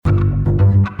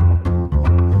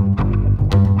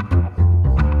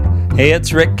Hey,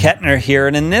 it's Rick Kettner here,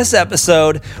 and in this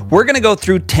episode, we're going to go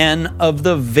through 10 of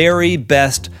the very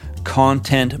best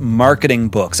content marketing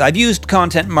books. I've used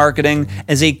content marketing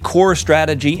as a core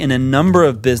strategy in a number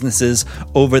of businesses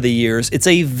over the years. It's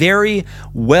a very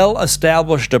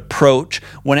well-established approach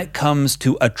when it comes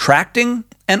to attracting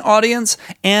an audience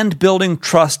and building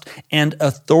trust and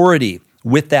authority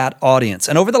with that audience.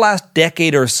 And over the last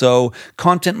decade or so,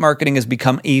 content marketing has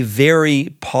become a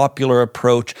very popular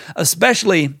approach,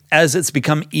 especially as it's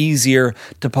become easier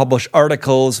to publish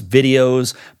articles,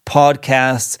 videos,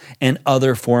 podcasts, and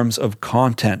other forms of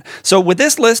content. So with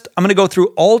this list, I'm going to go through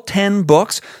all 10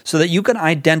 books so that you can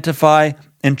identify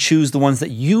and choose the ones that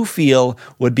you feel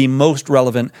would be most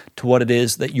relevant to what it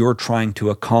is that you're trying to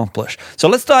accomplish. So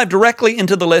let's dive directly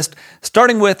into the list,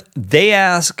 starting with They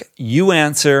Ask, You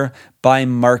Answer by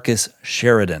Marcus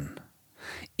Sheridan.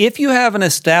 If you have an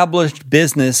established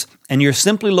business and you're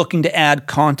simply looking to add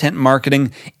content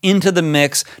marketing into the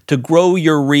mix to grow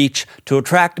your reach, to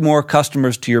attract more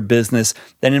customers to your business,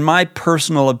 then in my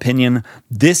personal opinion,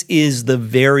 this is the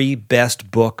very best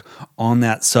book on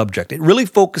that subject. It really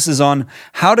focuses on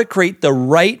how to create the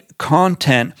right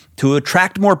content to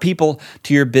attract more people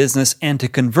to your business and to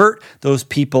convert those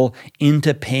people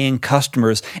into paying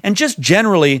customers, and just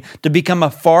generally to become a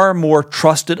far more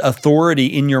trusted authority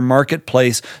in your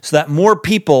marketplace so that more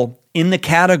people in the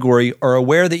category are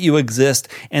aware that you exist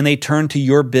and they turn to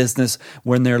your business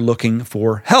when they're looking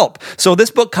for help. So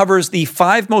this book covers the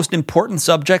 5 most important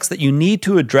subjects that you need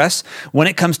to address when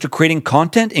it comes to creating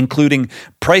content, including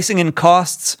pricing and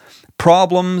costs,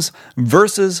 problems,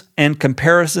 versus and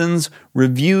comparisons,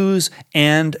 reviews,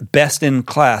 and best in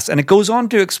class. And it goes on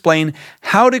to explain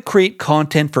how to create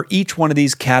content for each one of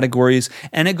these categories,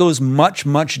 and it goes much,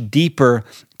 much deeper,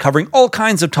 covering all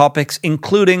kinds of topics,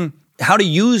 including how to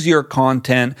use your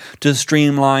content to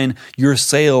streamline your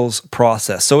sales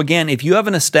process. So again, if you have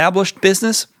an established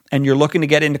business and you're looking to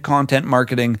get into content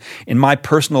marketing, in my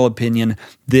personal opinion,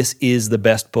 this is the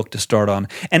best book to start on.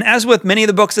 And as with many of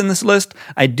the books in this list,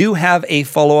 I do have a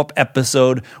follow-up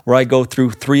episode where I go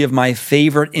through 3 of my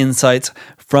favorite insights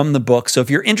from the book. So if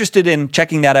you're interested in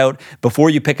checking that out before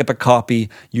you pick up a copy,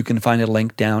 you can find a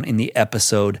link down in the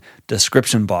episode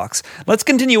description box. Let's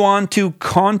continue on to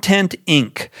Content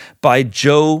Inc. by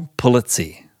Joe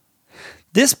Pulizzi.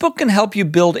 This book can help you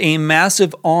build a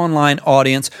massive online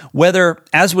audience, whether,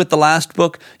 as with the last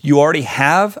book, you already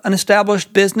have an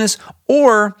established business,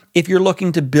 or if you're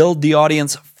looking to build the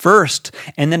audience first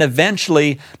and then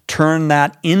eventually turn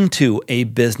that into a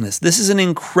business. This is an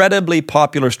incredibly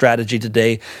popular strategy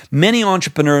today. Many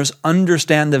entrepreneurs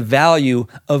understand the value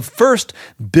of first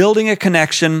building a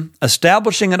connection,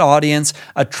 establishing an audience,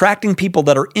 attracting people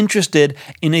that are interested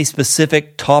in a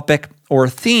specific topic or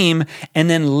theme, and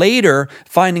then later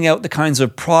finding out the kinds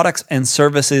of products and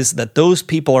services that those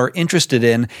people are interested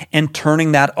in and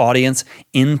turning that audience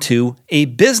into a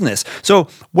business. So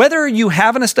whether you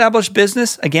have an established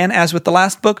business, again, as with the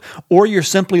last book, or you're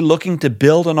simply looking to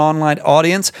build an online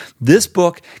audience, this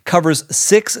book covers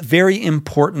 6 very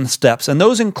important steps. And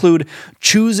those include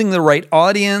choosing the right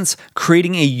audience,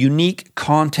 creating a unique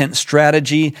content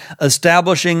strategy,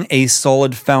 establishing a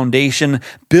solid foundation,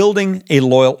 building a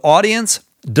loyal audience,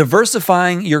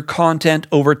 diversifying your content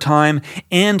over time,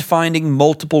 and finding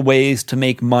multiple ways to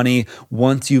make money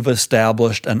once you've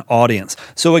established an audience.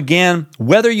 So again,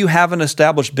 whether you have an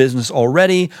established business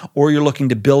already or you're looking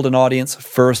to build an audience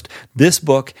first, this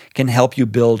book can help you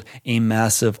build a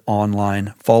massive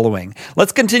online following.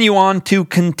 Let's continue on to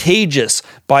Contagious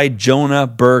by Jonah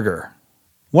Berger.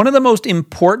 One of the most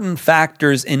important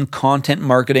factors in content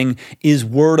marketing is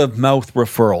word of mouth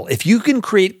referral. If you can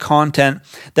create content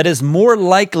that is more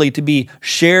likely to be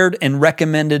shared and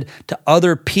recommended to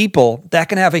other people, that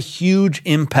can have a huge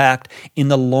impact in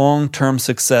the long-term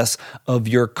success of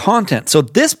your content. So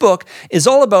this book is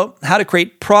all about how to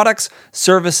create products,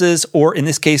 services, or in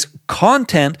this case,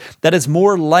 content that is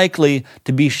more likely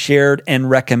to be shared and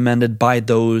recommended by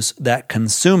those that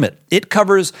consume it. It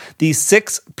covers these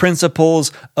 6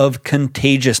 principles of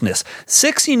contagiousness.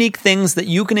 6 unique things that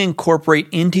you can incorporate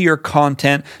into your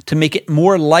content to make it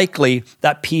more likely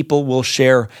that people will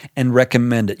share and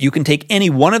recommend it. You can take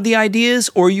any one of the ideas,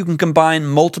 or you can combine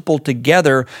multiple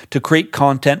together to create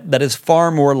content that is far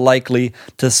more likely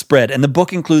to spread. And the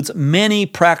book includes many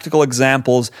practical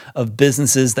examples of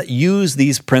businesses that use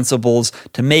these principles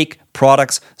to make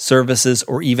products, services,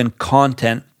 or even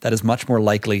content that is much more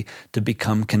likely to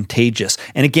become contagious.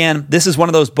 And again, this is one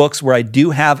of those books where I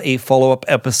do have a follow-up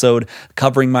episode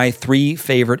covering my 3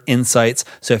 favorite insights.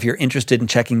 So if you're interested in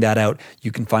checking that out,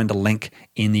 you can find a link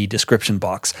in the description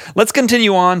box. Let's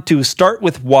continue on to Start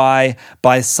With Why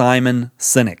by Simon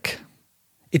Sinek.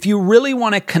 If you really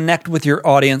want to connect with your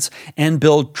audience and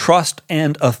build trust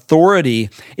and authority,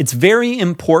 it's very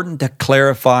important to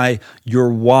clarify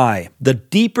your why, the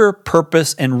deeper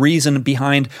purpose and reason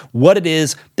behind what it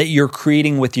is that you're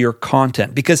creating with your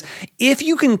content. Because if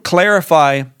you can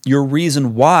clarify your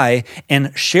reason why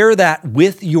and share that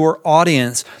with your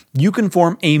audience, you can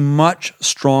form a much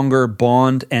stronger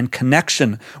bond and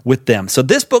connection with them. So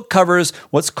this book covers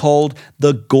what's called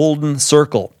the golden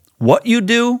circle: what you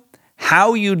do,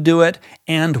 how you do it,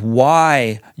 and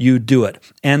why you do it.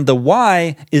 And the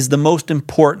why is the most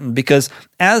important because,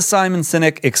 as Simon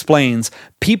Sinek explains,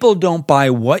 people don't buy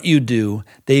what you do,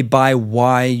 they buy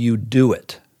why you do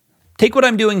it. Take what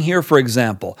I'm doing here, for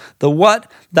example: the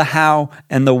what, the how,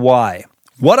 and the why.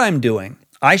 What I'm doing: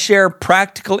 I share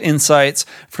practical insights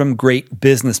from great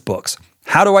business books.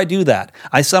 How do I do that?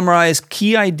 I summarize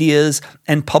key ideas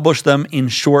and publish them in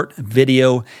short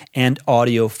video and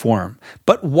audio form.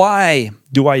 But why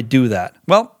do I do that?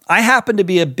 Well, I happen to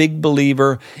be a big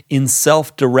believer in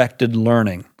self-directed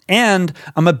learning. And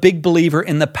I'm a big believer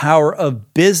in the power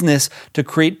of business to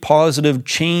create positive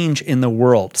change in the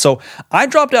world. So I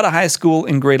dropped out of high school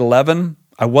in grade 11.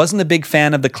 I wasn't a big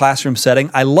fan of the classroom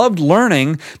setting. I loved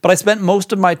learning, but I spent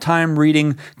most of my time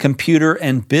reading computer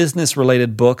and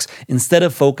business-related books instead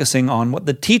of focusing on what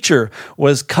the teacher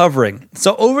was covering.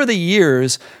 So over the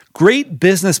years, great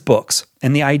business books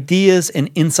and the ideas and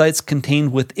insights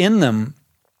contained within them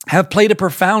have played a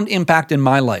profound impact in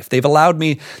my life. They've allowed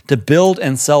me to build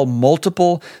and sell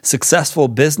multiple successful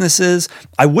businesses.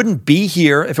 I wouldn't be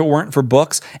here if it weren't for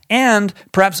books. And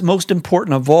perhaps most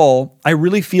important of all, I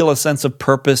really feel a sense of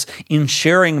purpose in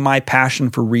sharing my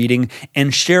passion for reading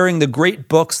and sharing the great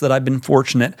books that I've been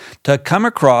fortunate to come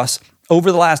across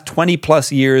over the last 20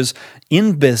 plus years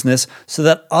in business so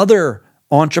that other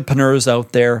entrepreneurs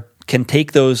out there can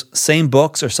take those same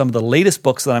books or some of the latest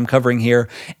books that I'm covering here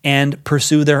and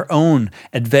pursue their own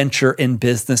adventure in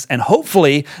business and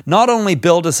hopefully not only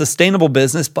build a sustainable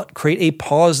business, but create a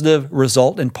positive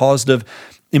result and positive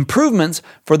improvements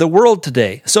for the world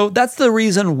today. So that's the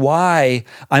reason why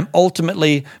I'm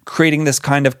ultimately creating this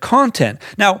kind of content.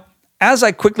 Now, as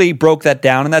I quickly broke that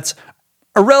down, and that's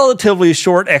a relatively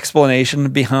short explanation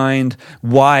behind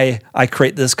why I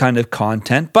create this kind of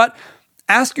content, but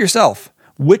ask yourself,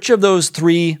 which of those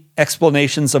three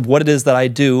explanations of what it is that I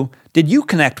do did you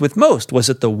connect with most? Was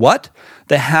it the what,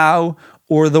 the how,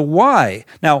 or the why?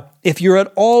 Now, if you're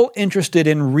at all interested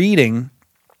in reading,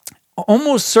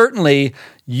 almost certainly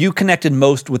you connected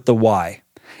most with the why.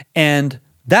 And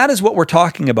that is what we're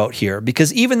talking about here,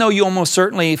 because even though you almost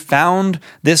certainly found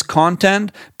this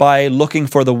content by looking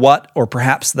for the what or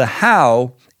perhaps the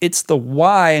how, it's the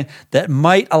why that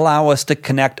might allow us to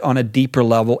connect on a deeper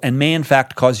level and may in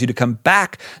fact cause you to come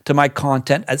back to my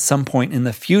content at some point in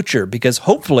the future. Because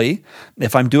hopefully,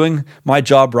 if I'm doing my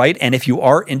job right, and if you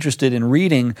are interested in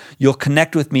reading, you'll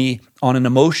connect with me on an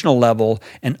emotional level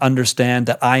and understand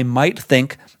that I might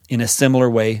think in a similar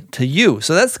way to you.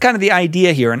 So that's kind of the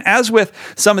idea here. And as with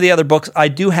some of the other books, I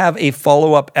do have a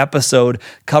follow-up episode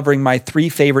covering my 3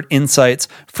 favorite insights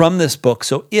from this book.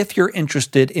 So if you're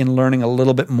interested in learning a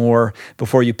little bit more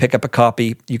before you pick up a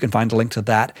copy, you can find a link to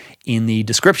that in the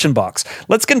description box.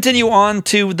 Let's continue on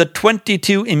to The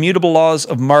 22 Immutable Laws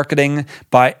of Marketing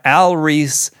by Al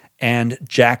Ries and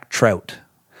Jack Trout.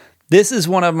 This is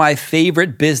one of my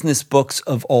favorite business books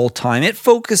of all time. It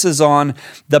focuses on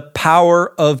the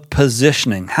power of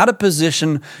positioning, how to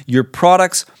position your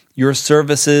products, your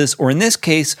services, or in this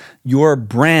case, your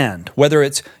brand, whether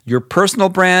it's your personal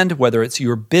brand, whether it's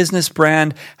your business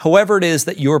brand, however it is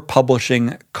that you're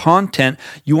publishing content,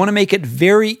 you want to make it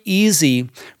very easy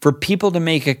for people to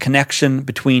make a connection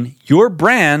between your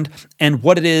brand and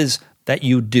what it is that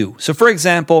you do. So for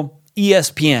example,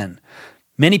 ESPN.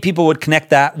 Many people would connect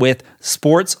that with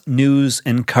sports news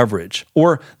and coverage.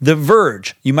 Or The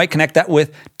Verge, you might connect that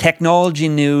with technology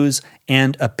news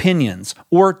and opinions.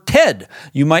 Or TED,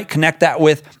 you might connect that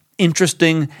with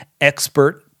interesting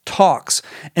expert talks.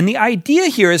 And the idea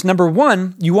here is, number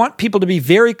one, you want people to be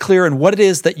very clear on what it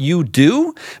is that you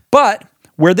do, but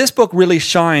where this book really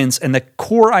shines and the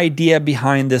core idea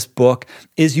behind this book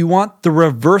is you want the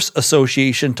reverse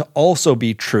association to also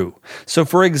be true. So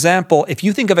for example, if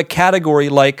you think of a category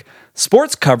like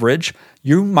sports coverage,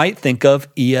 you might think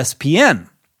of ESPN.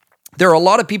 There are a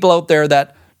lot of people out there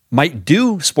that might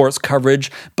do sports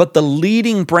coverage, but the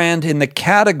leading brand in the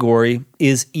category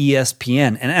is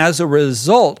ESPN. And as a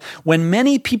result, when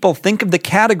many people think of the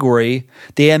category,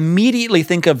 they immediately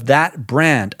think of that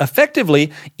brand.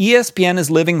 Effectively, ESPN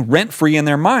is living rent-free in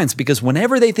their minds because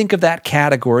whenever they think of that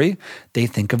category, they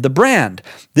think of the brand.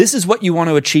 This is what you want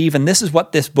to achieve, and this is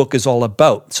what this book is all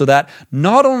about, so that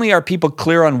not only are people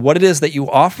clear on what it is that you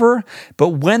offer, but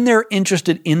when they're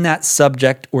interested in that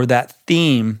subject or that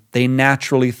theme, they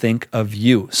naturally think of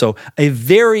you. So a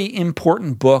very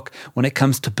important book when it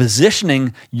comes to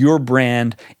positioning your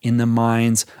brand in the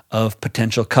minds of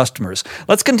potential customers.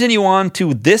 Let's continue on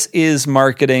to This Is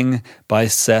Marketing by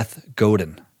Seth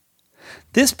Godin.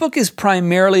 This book is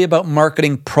primarily about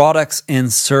marketing products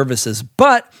and services,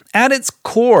 but at its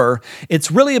core,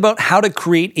 it's really about how to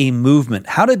create a movement,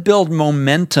 how to build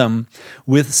momentum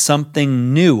with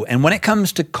something new. And when it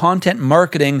comes to content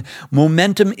marketing,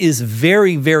 momentum is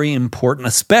very, very important,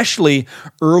 especially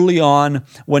early on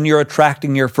when you're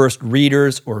attracting your first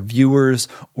readers or viewers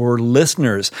or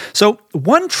listeners. So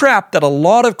one trap that a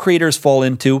lot of creators fall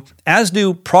into, as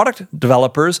do product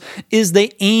developers, is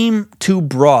they aim too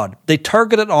broad. They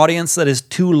target an audience that is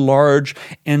too large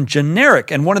and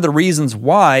generic. And one of the reasons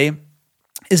why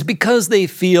is because they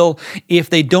feel if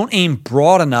they don't aim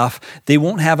broad enough, they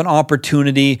won't have an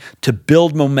opportunity to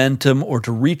build momentum or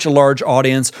to reach a large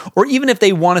audience. Or even if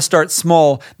they want to start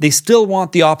small, they still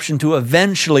want the option to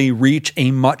eventually reach a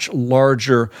much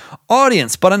larger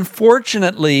audience. But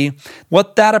unfortunately,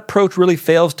 what that approach really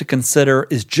fails to consider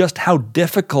is just how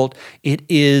difficult it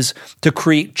is to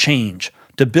create change,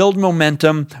 to build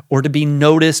momentum, or to be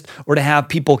noticed, or to have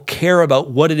people care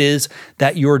about what it is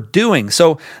that you're doing.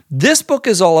 So this book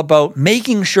is all about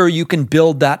making sure you can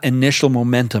build that initial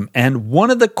momentum. And one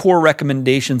of the core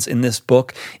recommendations in this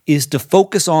book is to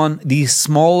focus on the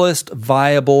smallest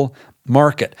viable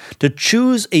market, to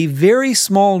choose a very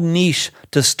small niche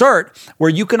to start where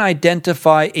you can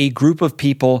identify a group of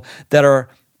people that are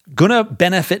going to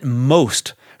benefit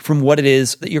most from what it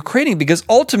is that you're creating. Because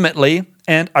ultimately,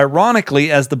 and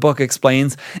ironically, as the book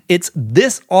explains, it's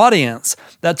this audience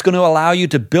that's going to allow you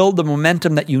to build the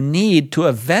momentum that you need to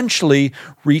eventually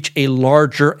reach a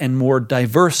larger and more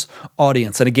diverse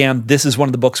audience. And again, this is one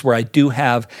of the books where I do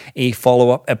have a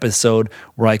follow-up episode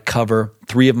where I cover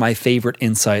 3 of my favorite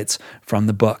insights from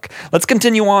the book. Let's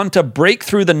continue on to Break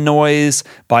Through the Noise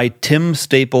by Tim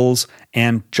Staples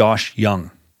and Josh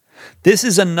Young. This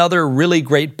is another really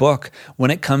great book when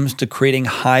it comes to creating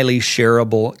highly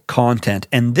shareable content.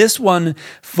 And this one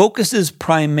focuses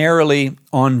primarily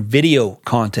on video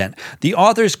content. The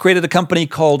authors created a company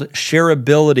called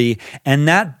Shareability, and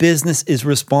that business is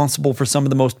responsible for some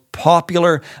of the most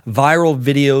popular viral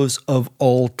videos of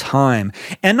all time.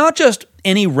 And not just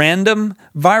any random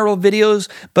viral videos,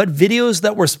 but videos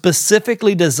that were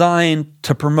specifically designed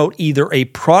to promote either a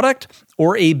product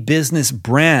or a business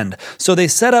brand. So they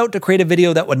set out to create a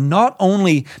video that would not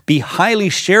only be highly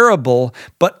shareable,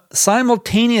 but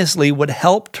simultaneously would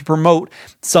help to promote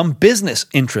some business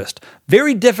interest.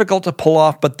 Very difficult to pull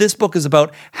off, but this book is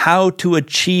about how to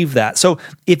achieve that. So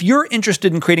if you're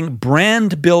interested in creating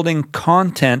brand building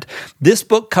content, this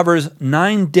book covers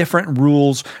 9 different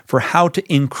rules for how to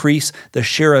increase the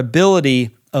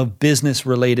shareability of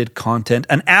business-related content.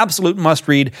 An absolute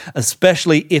must-read,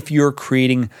 especially if you're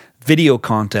creating video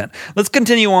content. Let's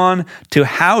continue on to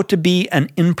How to Be an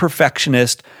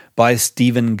Imperfectionist by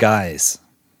Stephen Guise.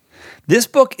 This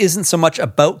book isn't so much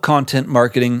about content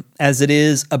marketing as it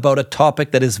is about a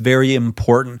topic that is very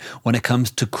important when it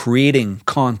comes to creating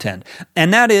content,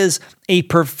 and that is a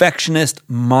perfectionist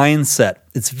mindset.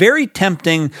 It's very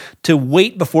tempting to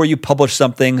wait before you publish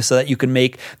something so that you can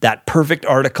make that perfect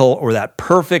article or that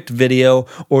perfect video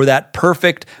or that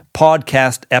perfect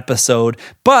podcast episode,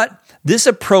 but this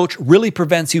approach really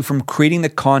prevents you from creating the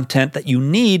content that you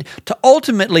need to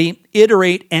ultimately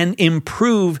iterate and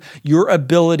improve your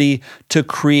ability to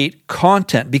create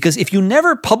content. Because if you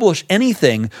never publish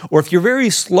anything, or if you're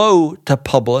very slow to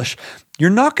publish, you're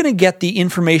not going to get the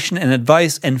information and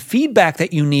advice and feedback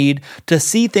that you need to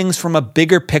see things from a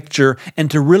bigger picture and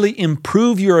to really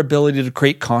improve your ability to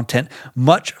create content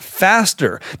much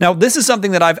faster. Now, this is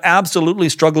something that I've absolutely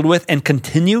struggled with and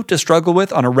continue to struggle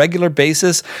with on a regular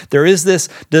basis. There is this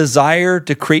desire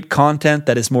to create content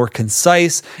that is more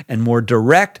concise and more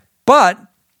direct, but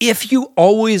if you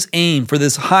always aim for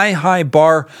this high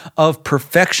bar of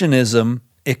perfectionism,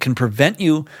 it can prevent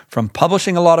you from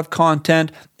publishing a lot of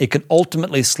content. It can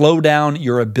ultimately slow down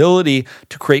your ability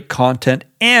to create content.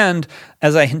 And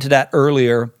as I hinted at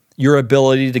earlier, your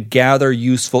ability to gather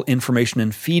useful information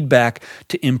and feedback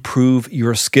to improve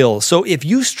your skills. So if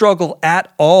you struggle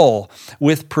at all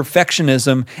with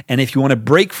perfectionism, and if you want to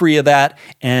break free of that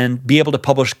and be able to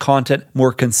publish content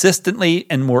more consistently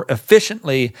and more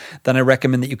efficiently, then I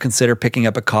recommend that you consider picking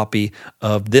up a copy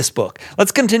of this book.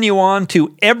 Let's continue on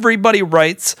to Everybody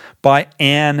Writes by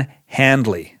Ann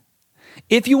Handley.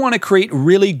 If you want to create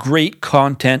really great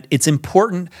content, it's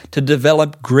important to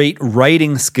develop great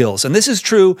writing skills. And this is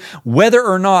true whether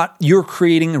or not you're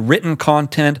creating written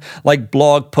content like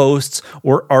blog posts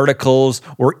or articles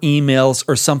or emails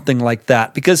or something like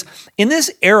that. Because in this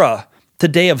era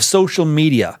today of social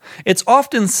media, it's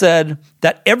often said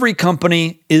that every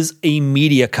company is a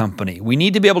media company. We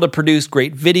need to be able to produce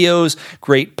great videos,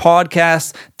 great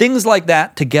podcasts, things like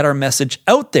that to get our message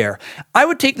out there. I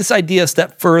would take this idea a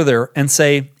step further and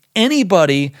say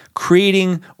anybody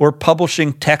creating or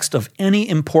publishing text of any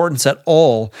importance at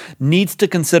all needs to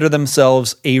consider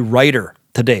themselves a writer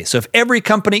today. So if every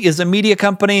company is a media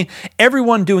company,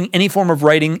 everyone doing any form of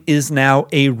writing is now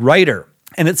a writer.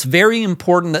 And it's very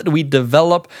important that we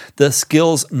develop the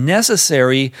skills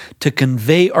necessary to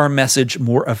convey our message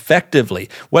more effectively.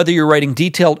 Whether you're writing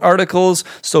detailed articles,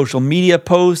 social media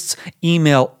posts,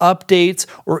 email updates,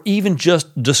 or even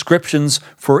just descriptions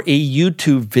for a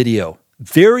YouTube video.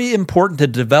 Very important to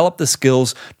develop the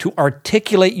skills to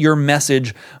articulate your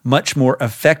message much more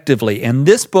effectively. And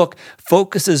this book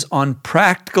focuses on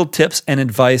practical tips and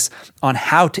advice on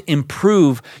how to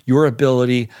improve your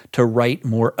ability to write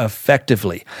more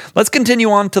effectively. Let's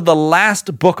continue on to the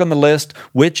last book on the list,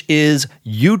 which is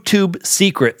YouTube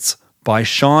Secrets by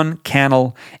Sean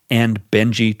Cannell and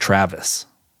Benji Travis.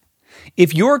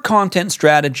 If your content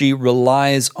strategy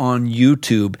relies on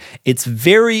YouTube, it's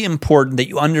very important that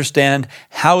you understand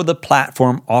how the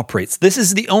platform operates. This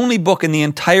is the only book in the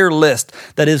entire list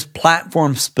that is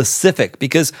platform specific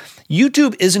because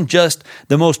YouTube isn't just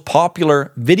the most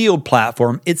popular video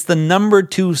platform, it's the number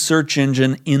 2 search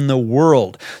engine in the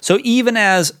world. So even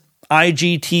as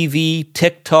IGTV,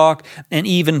 TikTok, and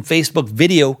even Facebook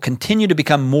video continue to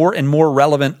become more and more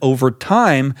relevant over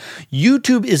time,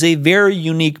 YouTube is a very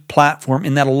unique platform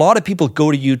in that a lot of people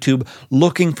go to YouTube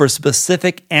looking for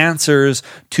specific answers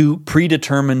to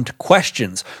predetermined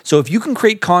questions. So if you can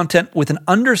create content with an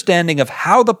understanding of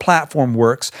how the platform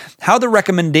works, how the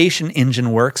recommendation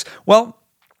engine works, well,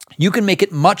 you can make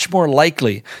it much more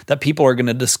likely that people are going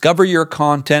to discover your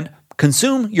content,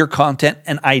 consume your content,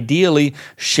 and ideally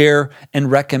share and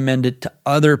recommend it to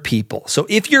other people. So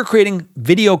if you're creating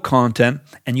video content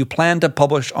and you plan to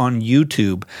publish on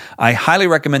YouTube, I highly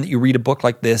recommend that you read a book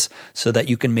like this so that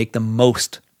you can make the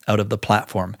most out of the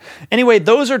platform. Anyway,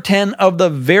 those are 10 of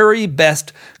the very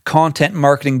best content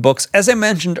marketing books. As I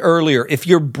mentioned earlier, if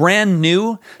you're brand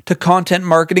new to content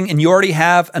marketing and you already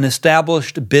have an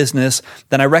established business,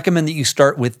 then I recommend that you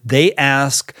start with They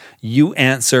Ask, You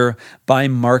Answer by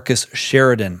Marcus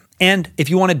Sheridan. And if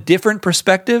you want a different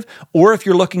perspective, or if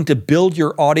you're looking to build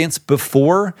your audience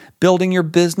before building your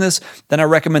business, then I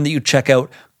recommend that you check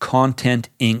out Content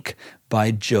Inc.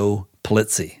 by Joe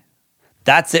Polizzi.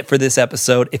 That's it for this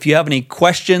episode. If you have any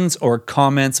questions or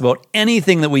comments about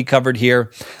anything that we covered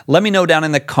here, let me know down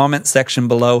in the comment section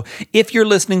below. If you're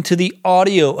listening to the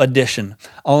audio edition,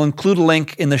 I'll include a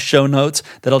link in the show notes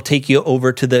that'll take you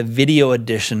over to the video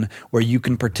edition where you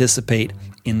can participate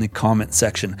in the comment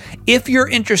section. If you're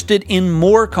interested in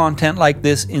more content like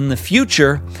this in the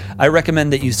future, I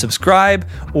recommend that you subscribe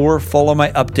or follow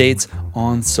my updates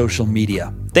on social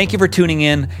media. Thank you for tuning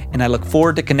in, and I look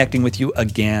forward to connecting with you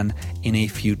again in a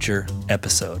future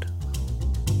episode.